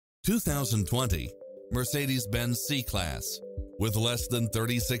2020 Mercedes-Benz C-Class. With less than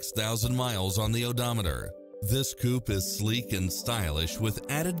 36,000 miles on the odometer, this coupe is sleek and stylish with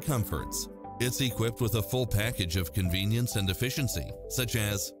added comforts. It's equipped with a full package of convenience and efficiency, such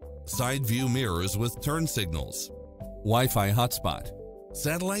as side view mirrors with turn signals, Wi-Fi hotspot,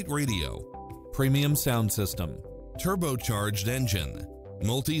 satellite radio, premium sound system, turbocharged engine,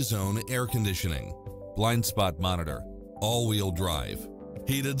 multi-zone air conditioning, blind spot monitor, all-wheel drive,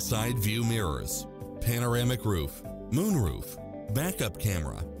 heated side view mirrors, panoramic roof, moonroof, backup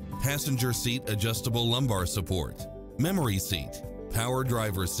camera, passenger seat adjustable lumbar support, memory seat, power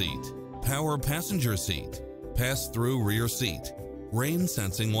driver seat, power passenger seat, pass-through rear seat, rain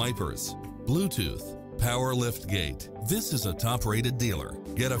sensing wipers, Bluetooth, power liftgate. This is a top-rated dealer.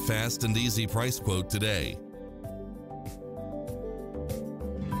 Get a fast and easy price quote today.